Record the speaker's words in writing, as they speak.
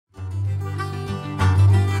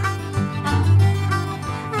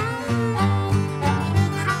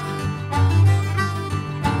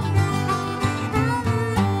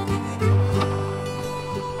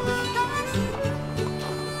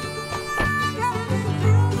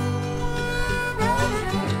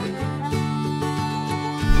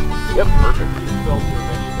Yep, perfect.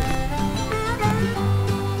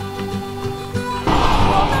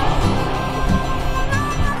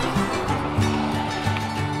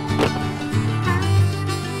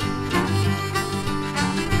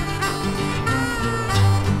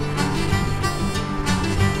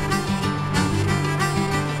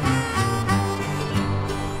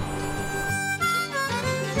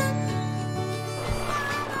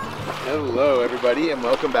 Hello everybody and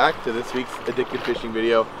welcome back to this week's Addicted Fishing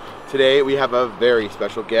video. Today we have a very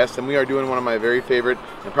special guest and we are doing one of my very favorite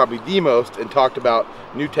and probably the most and talked about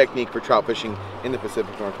new technique for trout fishing in the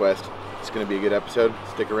Pacific Northwest. It's going to be a good episode.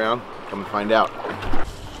 Stick around, come and find out.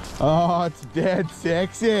 Oh, it's dead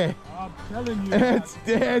sexy. I'm telling you. It's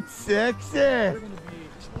dead sexy. They're going to be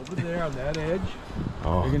over there on that edge.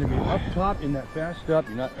 Oh, they're going to be up top in that fast up.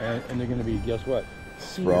 You're not, and they're going to be, guess what?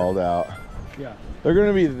 Sprawled out. Yeah. They're going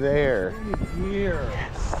to be there. They're going to be here.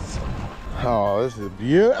 Yes. Oh, this is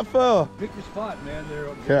beautiful. Pick your spot, man. They're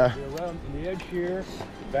around the edge here,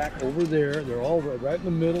 back over there. They're all right in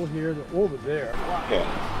the middle here. They're over there. Okay,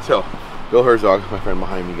 so Bill Herzog, my friend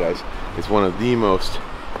behind me, guys, is one of the most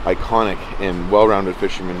iconic and well-rounded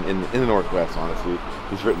fishermen in the Northwest, honestly.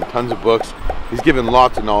 He's written tons of books. He's given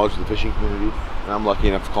lots of knowledge to the fishing community, and I'm lucky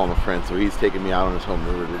enough to call him a friend. So he's taken me out on his home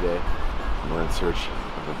river today, and we're in search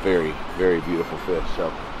of a very, very beautiful fish.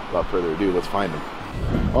 So without further ado, let's find him.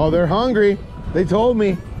 Oh, they're hungry. They told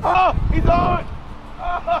me. Oh, he's on!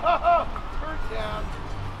 Oh, first down.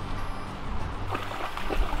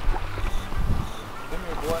 Come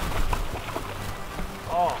here, boy.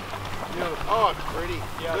 Oh, beautiful. Oh, it's pretty.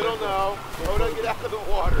 Yeah, little no. Oda, get out of the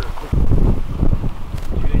water.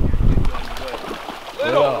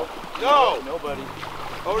 Little. No. Nobody.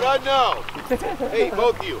 Oda, no. Hey,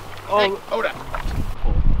 both of you. Oh, hey, Oda.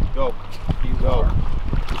 Go. Go.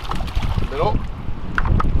 Middle.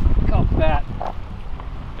 Look how fat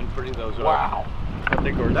and pretty those are. Wow.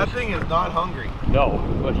 That thing is not hungry. No,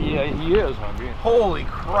 but he is hungry. Holy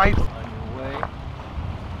Christ. On your way.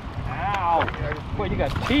 Ow. Boy, you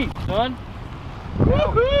got teeth, son.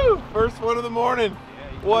 Woohoo! First one of the morning.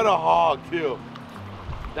 Yeah, what a hog, too.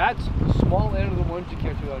 That's the small end of the ones you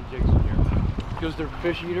catch it on jigs in here. Because they're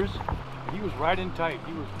fish eaters. He was right in tight.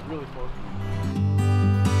 He was really close.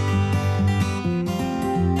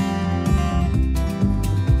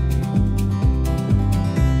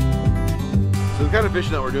 So the kind of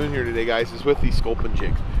fishing that we're doing here today, guys, is with these sculpin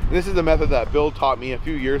jigs. And this is the method that Bill taught me a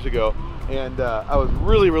few years ago. And I was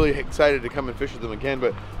really excited to come and fish with them again.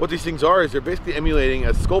 But what these things are is they're basically emulating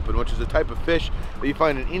a sculpin, which is a type of fish that you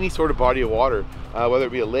find in any sort of body of water, whether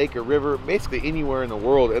it be a lake or river, basically anywhere in the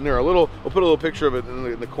world. And they're a little, we'll put a little picture of it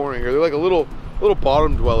in the corner here. They're like a little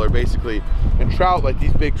bottom dweller, basically. And trout, like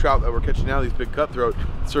these big trout that we're catching now, these big cutthroat,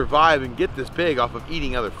 survive and get this big off of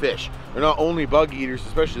eating other fish. They're not only bug eaters,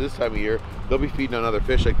 especially this time of year, they'll be feeding on other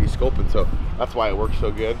fish like these sculpins. So that's why it works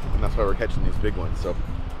so good, and that's why we're catching these big ones. So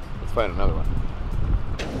let's find another one.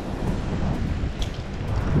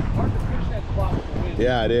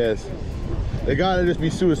 Yeah, it is. They gotta just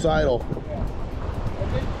be suicidal.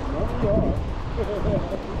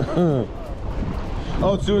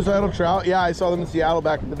 Oh, suicidal trout? Yeah, I saw them in Seattle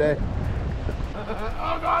back in the day.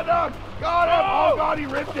 Oh God, no! Got him! Oh God, he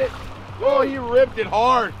ripped it! Oh, he ripped it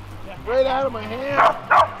hard! Right out of my hand!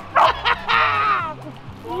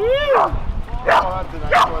 Oh, that's a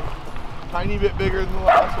nice one. Tiny bit bigger than the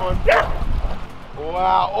last one.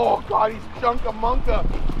 Wow, oh God, he's chunka-munka.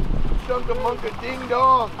 Chunka-munka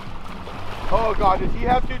ding-dong. Oh God, does he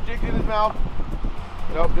have 2 jigs in his mouth?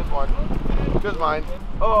 Nope, just one. Just mine.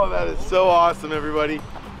 Oh, that is so awesome, everybody.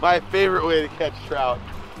 My favorite way to catch trout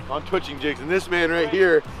on twitching jigs. And this man right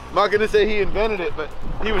here, I'm not gonna say he invented it, but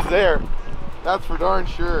he was there. That's for darn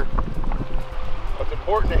sure. It's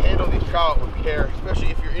important to handle these trout with care,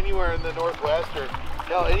 especially if you're anywhere in the Northwest or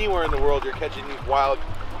hell, anywhere in the world you're catching these wild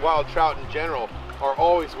trout in general. Are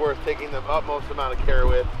always worth taking the utmost amount of care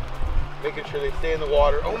with, making sure they stay in the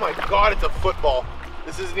water. Oh my God, it's a football.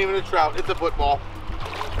 This isn't even a trout, it's a football.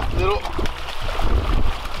 Little,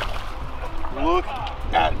 look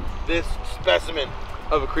at this specimen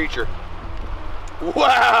of a creature.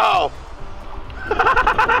 Wow.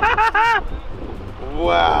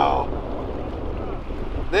 Wow.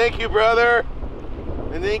 Thank you, brother.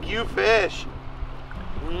 And thank you, fish.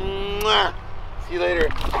 Mwah. See you later.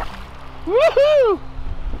 Woohoo!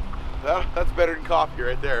 That's better than coffee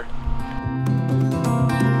right there.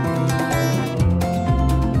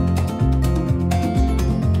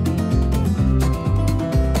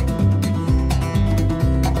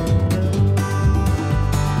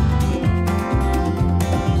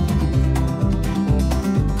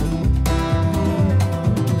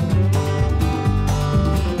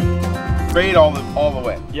 braid all the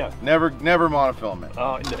way. Yeah. Never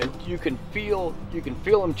monofilament. You can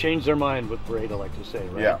feel them change their mind with braid, I like to say,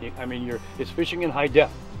 right? Yeah. I mean, it's fishing in high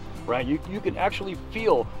depth, right? You can actually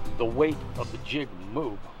feel the weight of the jig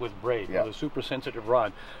move with braid, with a super sensitive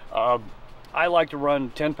rod. I like to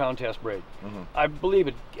run 10-pound test braid. I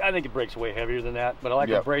think it breaks way heavier than that, but I like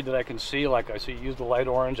a braid that I can see. Like I see, use the light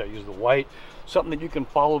orange, I use the white, something that you can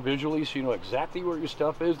follow visually so you know exactly where your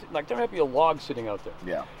stuff is. Like there might be a log sitting out there.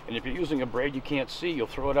 Yeah. And if you're using a braid you can't see, you'll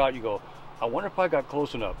throw it out, you go, I wonder if I got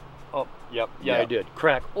close enough. Oh, yeah, I did.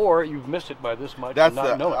 Crack. Or you've missed it by this much. That's and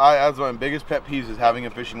not know it. That's one of my biggest pet peeves is having a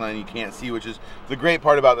fishing line you can't see, which is the great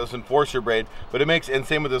part about this enforcer braid. But it makes, and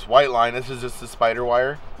same with this white line. This is just the spider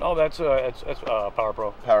wire. Oh, that's Power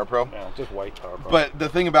Pro. Power Pro. Yeah, just white Power Pro. But the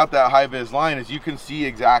thing about that high vis line is you can see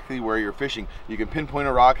exactly where you're fishing. You can pinpoint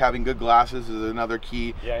a rock. Having good glasses is another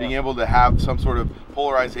key. Being able to have some sort of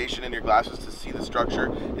polarization in your glasses to see the structure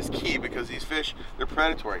is key, because these fish, they're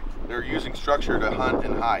predatory. They're using structure to hunt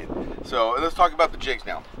and hide. So let's talk about the jigs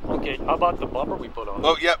now. Okay, how about the bumper we put on?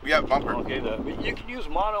 Oh, yep, bumper. Okay, you can use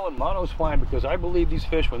mono, and mono's fine, because I believe these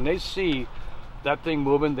fish, when they see that thing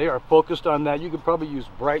moving, they are focused on that. You could probably use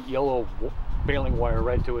bright yellow baling wire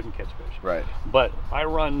right to it and catch fish. Right. But I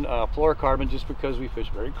run fluorocarbon just because we fish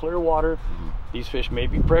very clear water. These fish may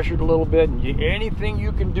be pressured a little bit, and anything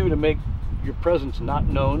you can do to make your presence not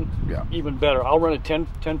known, even better. I'll run a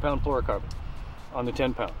 10-pound fluorocarbon on the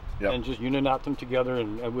 10-pound. And just uniknot them together,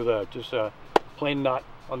 and with just a plain knot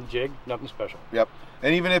on the jig, nothing special. Yep.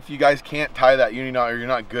 And even if you guys can't tie that uniknot, or you're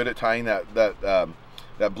not good at tying that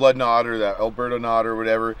blood knot or that Alberta knot or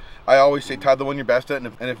whatever, I always say tie the one you're best at,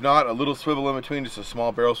 and if not, a little swivel in between, just a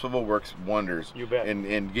small barrel swivel, works wonders. You bet.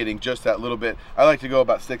 In getting just that little bit. I like to go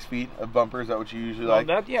about 6 feet of bumper. Is that what you usually like?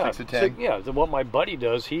 6 to 10. What my buddy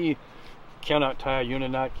does, he cannot tie a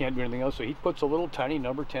uniknot, can't do anything else, so he puts a little tiny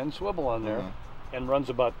number 10 swivel on there. And runs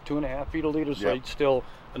about 2.5 feet a liter, so it's still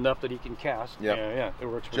enough that he can cast. Yeah, it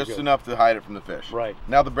works pretty just good. Enough to hide it from the fish. Right.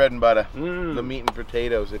 Now the bread and butter, the meat and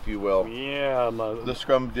potatoes, if you will. Yeah. The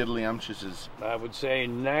𝗛𝗘𝗟𝗣 𝗪𝗛𝗧. I would say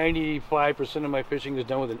 95% of my fishing is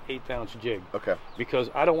done with an 1/8 jig. Okay. Because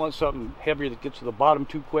I don't want something heavier that gets to the bottom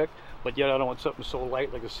too quick, but yet I don't want something so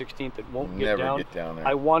light like a 16th that won't get down. Never get down there.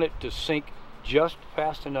 I want it to sink just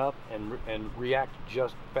fast enough and react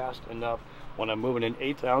just fast enough. When I'm moving, an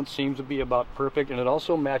 1/8 ounce seems to be about perfect, and it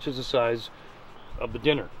also matches the size of the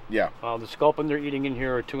dinner. Yeah. The sculpin they're eating in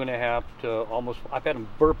here are 2.5 to almost, I've had them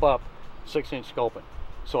burp up 6-inch sculpin.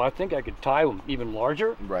 So I think I could tie them even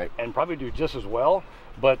larger, and probably do just as well.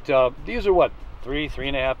 But these are what,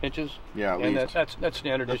 3.5 inches? Yeah, at and least. That's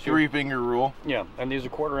standard. The 3-finger rule. Yeah, and these are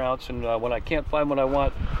 1/4 ounce, and when I can't find what I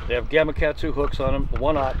want, they have Gamakatsu hooks on them,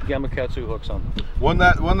 1/0 Gamakatsu hooks on them. One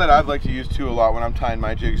that I'd like to use too a lot when I'm tying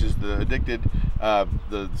my jigs is the addicted,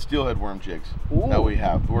 the steelhead worm jigs that we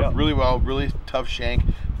have. Work really well, really tough shank.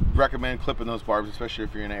 Recommend clipping those barbs, especially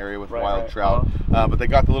if you're in an area with wild trout. But they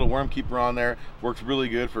got the little worm keeper on there. Works really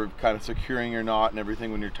good for kind of securing your knot and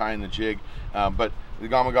everything when you're tying the jig. But the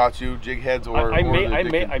Gamakatsu jig heads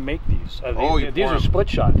I make these. These are them. split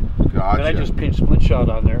shot. Gotcha. And I just pinch split shot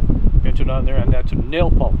on there, pinch it on there, and that's a nail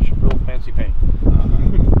polish, real fancy paint.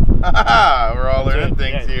 We're all learning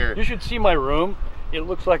things here. You should see my room. It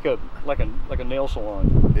looks like a nail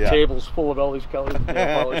salon. Tables full of all these colors.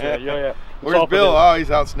 Nail polish. Where's Bill? Oh, he's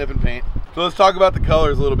out sniffing paint. So let's talk about the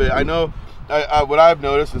colors a little bit. I know what I've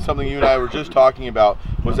noticed, and something you and I were just talking about,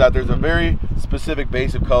 was that there's a very specific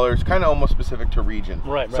base of colors, kind of almost specific to region.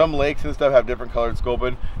 Some lakes and stuff have different colored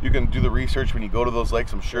sculpin. You can do the research when you go to those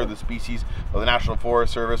lakes. I'm sure the species of the National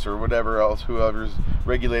Forest Service or whatever else, whoever's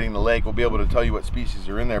regulating the lake, will be able to tell you what species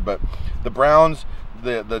are in there. But the browns,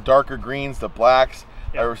 the darker greens, the blacks,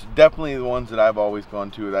 are definitely the ones that I've always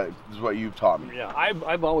gone to. That is what you've taught me. Yeah,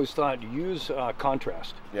 I've always thought to use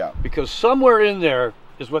contrast. Yeah. Because somewhere in there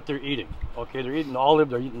is what they're eating. Okay, they're eating olive,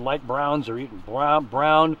 they're eating light browns, they're eating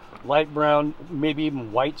brown, light brown, maybe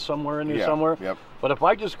even white somewhere in there somewhere. Yep. But if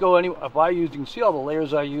I just go you can see all the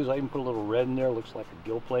layers I use. I even put a little red in there, looks like a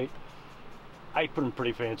gill plate. I put them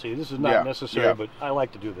pretty fancy. This is not necessary, but I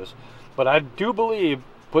like to do this. But I do believe,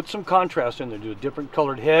 put some contrast in there. Do a different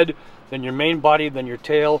colored head, then your main body, then your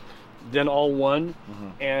tail, then all one.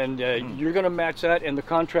 And you're going to match that, and the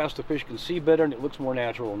contrast, the fish can see better, and it looks more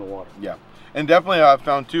natural in the water. Yeah. And definitely I've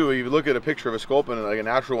found too, if you look at a picture of a sculpin, like a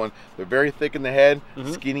natural one, they're very thick in the head,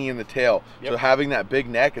 skinny in the tail. So having that big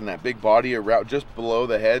neck and that big body around just below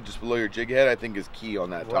the head, just below your jig head, I think is key on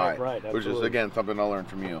that tie. Which is, again, something I learned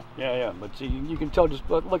from you. Yeah, but see, you can tell, just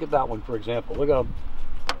look at that one, for example. Look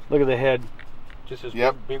at the head, Just as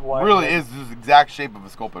Yep. big wide. Really is this exact shape of a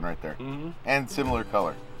sculpin right there. And similar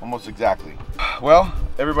color, almost exactly. Well,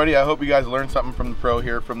 everybody, I hope you guys learned something from the pro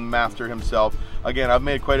here, from the master himself. Again, I've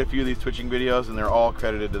made quite a few of these twitching videos and they're all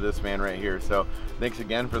credited to this man right here. So thanks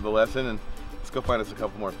again for the lesson, and let's go find us a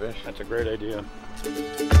couple more fish. That's a great idea.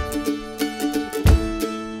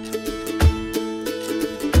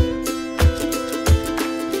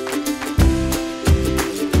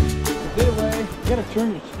 You gotta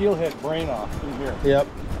turn your steelhead brain off in here. Yep.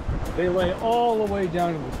 They lay all the way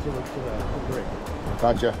down to the break.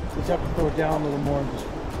 Gotcha. Just have to throw it down a little more and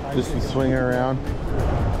Just swing it around.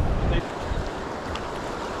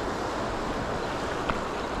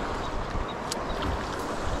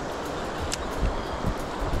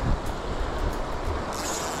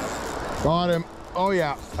 Got him. Oh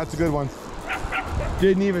yeah, that's a good one.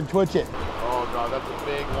 Didn't even twitch it. Oh God, that's a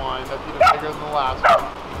big one. That's even bigger than the last one.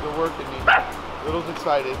 Still working me. Little's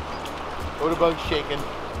excited. 𝗛𝗘𝗟𝗣 shaking.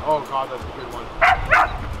 Oh God, that's a good one.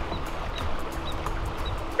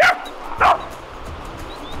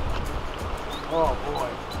 Oh boy.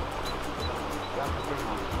 That's a good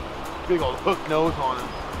one. Big old hook nose on him.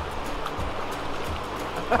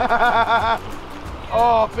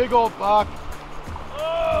 Oh, big old buck.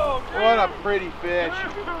 Oh, what a pretty fish.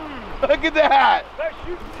 Look at that. That's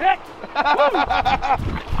your tick.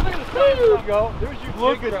 Look at the size. There you go. There's your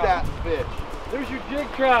Look jig at trout. that fish. There's your jig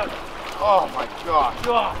trout. Oh my gosh.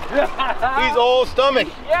 Oh. He's all stomach.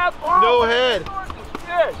 Yep. No head.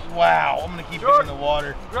 Fish. Wow, I'm gonna keep George, him in the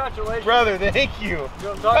water. Congratulations. Brother, thank you. You know what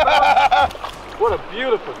I'm talking about? What a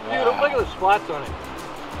beautiful, beautiful. Wow. Look at the spots on it.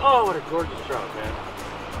 Oh, what a gorgeous trout, man.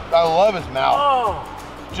 I love his mouth. Oh.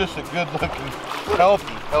 Just a good looking,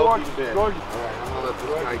 healthy Gorgeous, fish. gorgeous. All right, I'm gonna let this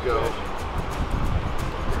guy go.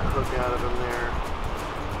 Hook out of him there.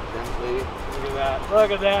 Gently. Look at that.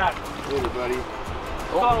 Look at that. Later, buddy.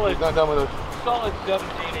 Oh, Solid. he's not done with us. Solid 17,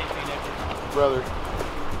 18 inches. Brother.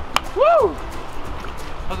 Woo!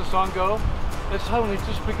 How's the song go? It's only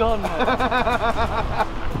just begun, man.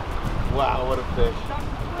 Wow, what a fish.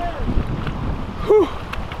 Whew.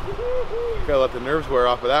 Gotta let the nerves wear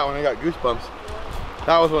off of that one. I got goosebumps.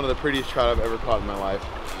 That was one of the prettiest trout I've ever caught in my life.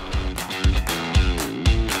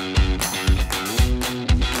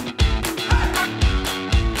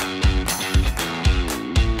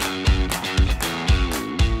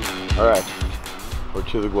 All right, we're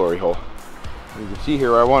to the glory hole. You can see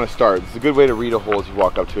here where I want to start. It's a good way to read a hole as you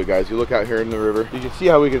walk up to it, guys. You look out here in the river. You can see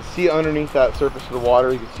how we can see underneath that surface of the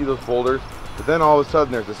water. You can see those boulders. But then all of a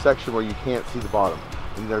sudden there's a section where you can't see the bottom.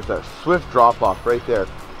 And there's that swift drop off right there.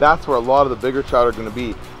 That's where a lot of the bigger trout are going to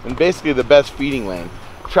be. And basically the best feeding land.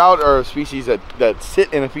 Trout are a species that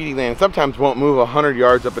sit in a feeding land and sometimes won't move 100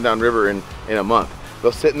 yards up and down river in a month.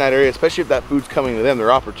 They'll sit in that area, especially if that food's coming to them.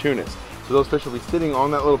 They're opportunists. So those fish will be sitting on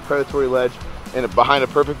that little predatory ledge and behind a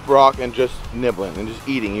perfect rock and just nibbling and just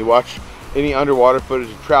eating. You watch any underwater footage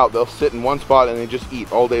of trout, they'll sit in one spot and they just eat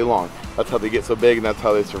all day long. That's how they get so big and that's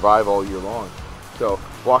how they survive all year long. So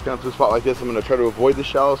walking up to a spot like this, I'm going to try to avoid the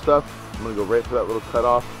shallow stuff. I'm going to go right for that little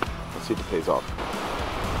cutoff. Let's see if it pays off.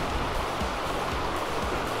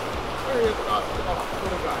 There he is.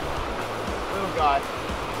 Little guy. Little guy.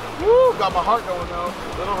 Woo! Got my heart going though.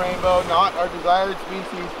 Little rainbow, not our desired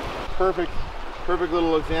species. Perfect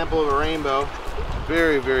little example of a rainbow.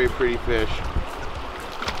 Very, very pretty fish.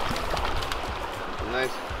 A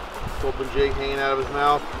nice open jig hanging out of his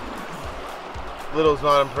mouth. Little's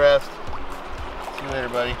not impressed. See you later,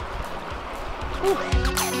 buddy. Woo.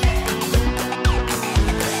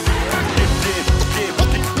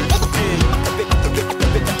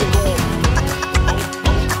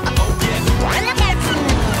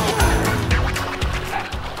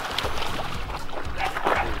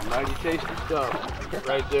 Mighty tasty stuff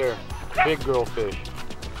right there. Big girl fish.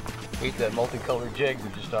 Eat that multicolored jig we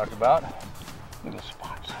just talked about. Look at the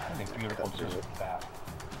spots. I think beautiful. Just like that.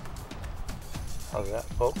 Look at that,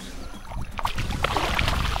 folks.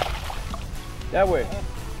 That way.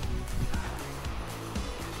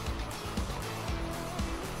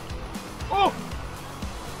 Oh!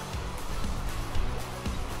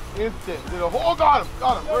 Instant. Did a hole. Got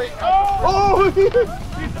him. Great. Oh!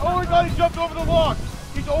 Oh my God! He jumped over the log.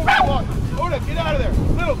 He's over the log. Oda, get out of there.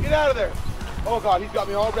 Little, get out of there. Oh God, he's got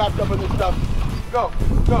me all wrapped up in this stuff. Go,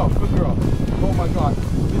 good girl. Oh my God,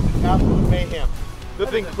 this is absolute mayhem. The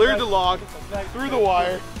thing cleared the log, through the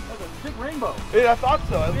wire. That's a big rainbow. Yeah, I thought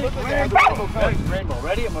so. It looked like it had a rainbow color. Rainbow.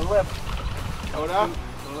 Ready? I'm gonna lift. Oda.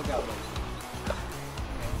 Look out, buddy.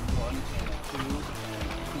 And 1 and 2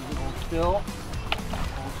 and hold still.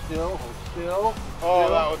 Hold still. Hold still. Oh,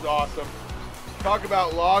 that was awesome. Talk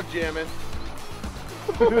about log jamming.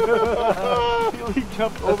 He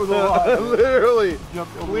jumped over the log. Literally.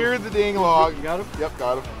 Jumped over Cleared the dang log. You got him? Yep,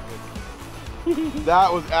 got him.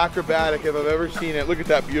 That was acrobatic if I've ever seen it. Look at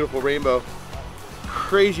that beautiful rainbow.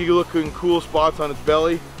 Crazy looking cool spots on its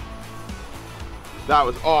belly. That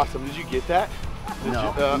was awesome. Did you get that?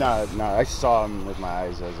 No, I saw him with my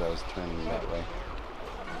eyes as I was turning that way.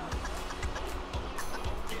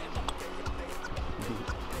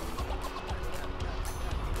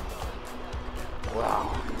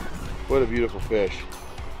 Wow, what a beautiful fish.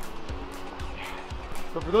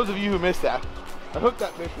 But for those of you who missed that, I hooked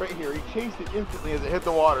that fish right here. He chased it instantly as it hit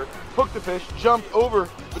the water, hooked the fish, jumped over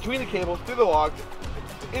between the cables, through the logs,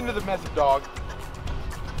 into the mess of dog,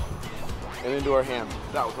 and into our hands.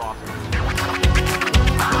 That was awesome.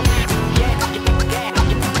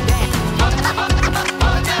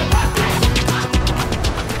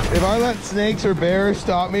 If I let snakes or bears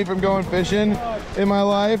stop me from going fishing in my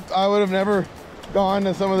life, I would have never gone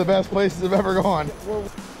to some of the best places I've ever gone.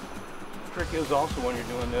 The trick is also when you're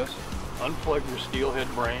doing this, unplug your steelhead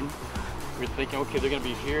brain. You're thinking, okay, they're going to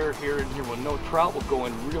be here, here, and here. Well, no, trout will go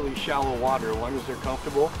in really shallow water as long as they're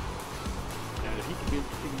comfortable. And if he can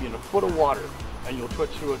be in a foot of water, and you'll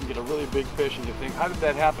twitch through it and get a really big fish, and you think, how did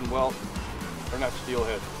that happen? Well, they're not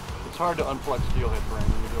steelhead. It's hard to unplug steelhead brain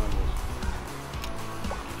when you're doing this.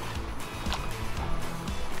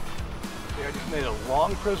 See, I just made a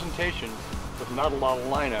long presentation with not a lot of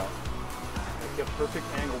line out. I kept perfect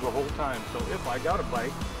angle the whole time, so if I got a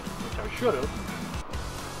bite, which I should have, it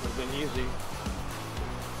would have been easy.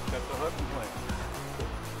 Set the hook and play.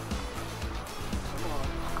 Come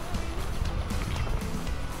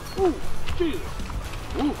on. Ooh, Jesus.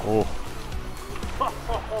 Ooh. Oh.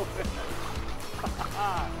 Oh,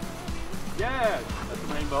 yes, that's a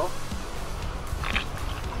rainbow.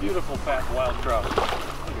 Beautiful fat wild trout. Look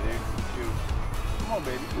at him. Come on,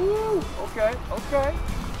 baby. Woo! Okay, okay.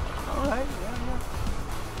 All right, yeah.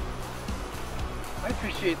 I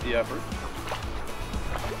appreciate the effort.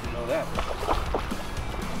 You know that.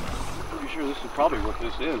 Pretty sure this is probably what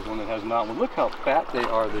this is when it has not one. Look how fat they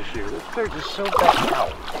are this year. They're just so fat now.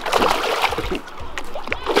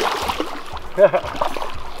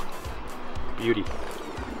 Beauty.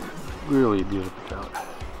 Really beautiful trout.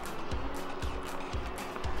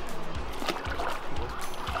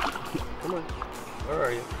 Come on. Where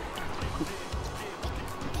are you?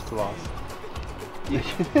 Just lost.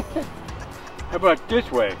 How about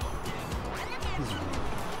this way?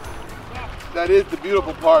 That is the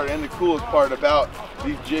beautiful part and the coolest part about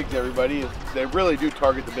these jigs, everybody, is they really do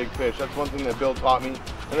target the big fish. That's one thing that Bill taught me,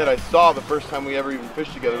 and that I saw the first time we ever even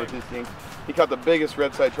fished together with this thing. He caught the biggest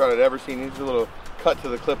red side trout I'd ever seen. Here's a little cut to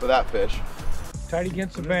the clip of that fish. Tight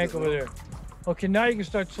against the bank over there. Okay, now you can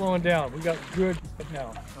start slowing down. We got good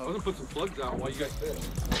now. I'm gonna put some plugs out while you guys fish.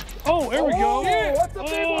 Oh, there we go. Yeah, that's a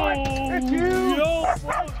big one. It's huge.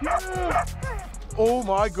 It's huge. Oh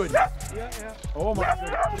my goodness. Yeah. Oh my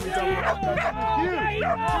goodness.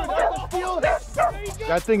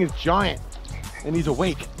 That thing is giant, and he's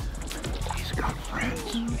awake. He's got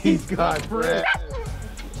friends. He's got friends.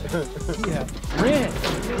 Yeah, friends.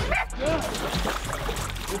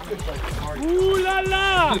 Ooh la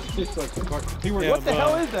la! What the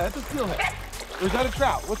hell is that? That's a steelhead. Or is that a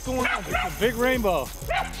trout? What's going on? It's a big rainbow.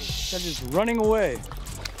 That is running away.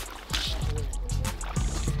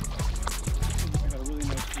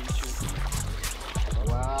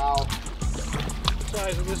 Wow.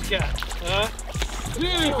 Size of this cat, huh?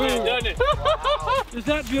 Beautiful. Doesn't it? Wow. Is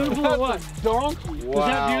that beautiful or what? Donkey. Wow. Is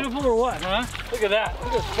that beautiful or what, huh? Look at that.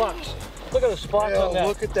 Look at the spots. Look at the spots on that.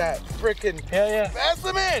 Look at that freaking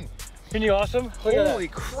specimen. Isn't he awesome? Look at Holy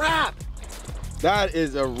crap. That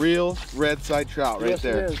is a real red side trout right yes,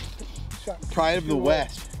 there. It is. Pride of the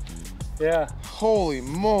West. Yeah. Holy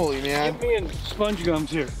moly, man. Get me in sponge gums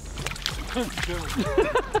here.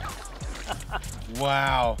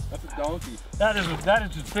 Wow. That's a donkey. That is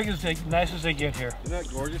as big as nice as they get here. Isn't that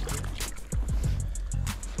gorgeous?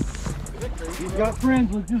 He's got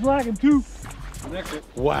friends, look just like him too.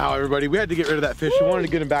 Wow, everybody, we had to get rid of that fish. We wanted to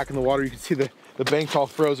get him back in the water. You can see the bank's all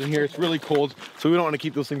frozen here. It's really cold, so we don't want to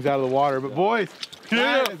keep those things out of the water. But boys,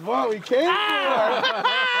 that is what we came for.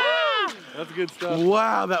 That's good stuff.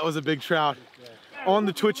 Wow, that was a big trout on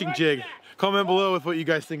the twitching jig. Comment below with what you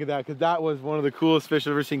guys think of that, because that was one of the coolest fish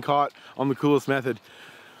I've ever seen caught on the coolest method.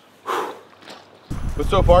 But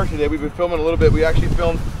so far today, we've been filming a little bit. We actually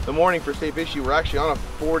filmed the morning for Stay Fishy. We're actually on a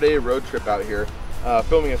 4-day road trip out here,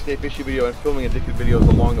 filming a Stay Fishy video and filming addicted videos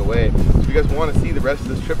along the way. So if you guys want to see the rest of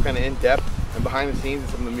this trip kind of in depth and behind the scenes and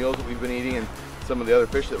some of the meals that we've been eating and some of the other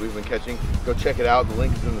fish that we've been catching, go check it out. The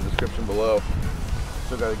link is in the description below.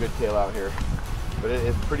 Still got a good tail out here. But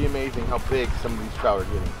it's pretty amazing how big some of these trout are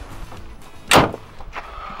getting.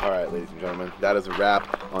 All right, ladies and gentlemen, that is a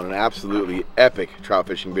wrap on an absolutely epic trout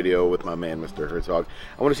fishing video with my man, Mr. 𝗛𝗘𝗟𝗣.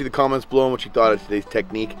 I want to see the comments below on what you thought of today's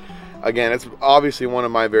technique. Again, it's obviously one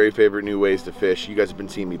of my very favorite new ways to fish. You guys have been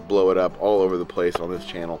seeing me blow it up all over the place on this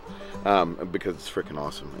channel because it's freaking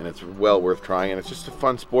awesome and it's well worth trying, and it's just a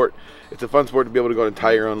fun sport. It's a fun sport to be able to go and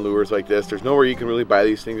tie your own lures like this. There's nowhere you can really buy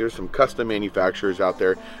these things. There's some custom manufacturers out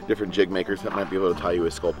there, different jig makers that might be able to tie you a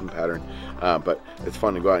sculpting pattern, but it's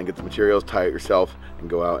fun to go out and get the materials, tie it yourself, and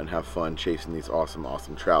go out and have fun chasing these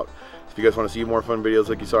awesome trout. If you guys want to see more fun videos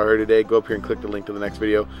like you saw here today, go up here and click the link to the next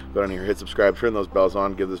video. Go down here, hit subscribe, turn those bells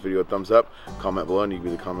on, give this video a thumbs up, comment below, and you can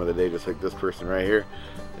be the comment of the day just like this person right here.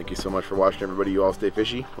 Thank you so much for watching, everybody. You all stay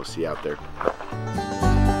fishy. We'll see you out there.